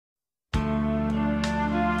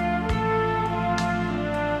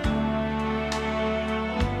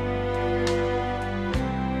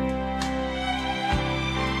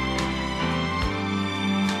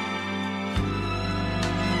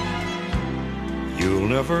You'll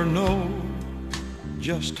never know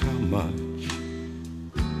just how much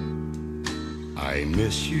I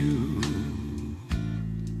miss you.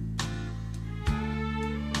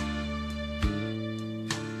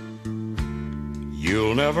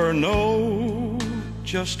 You'll never know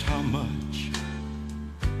just how much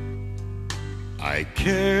I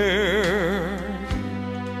care.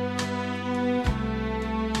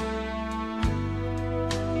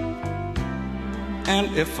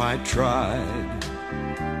 And if I tried,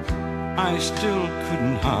 I still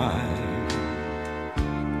couldn't hide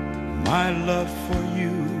my love for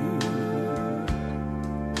you.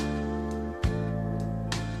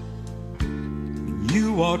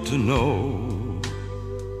 You ought to know,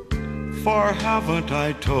 for haven't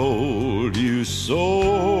I told you so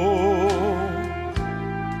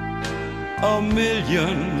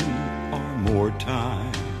 1,000,000 or more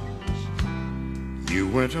times? You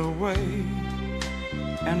went away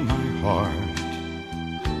and my heart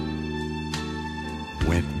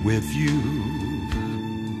went with you.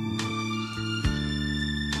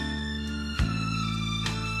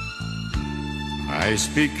 I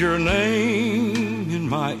speak your name in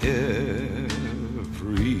my every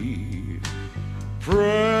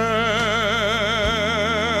prayer.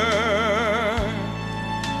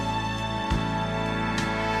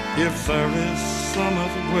 If there is some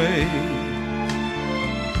other way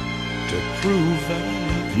to prove that I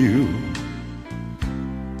love you,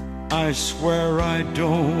 I swear I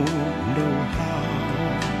don't know how.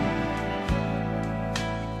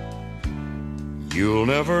 You'll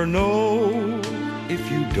never know if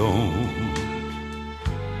you don't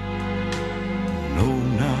know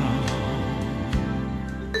now.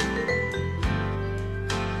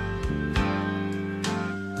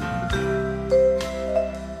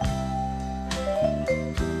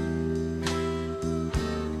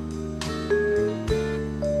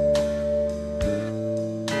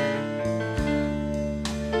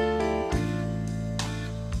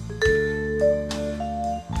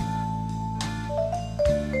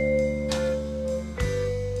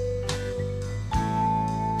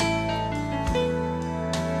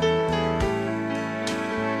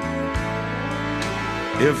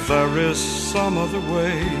 If there is some other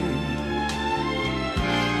way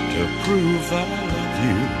to prove that I love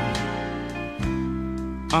you,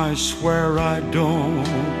 I swear I don't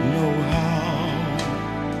know how.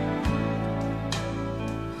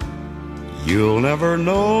 You'll never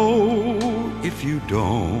know if you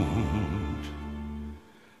don't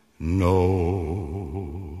know.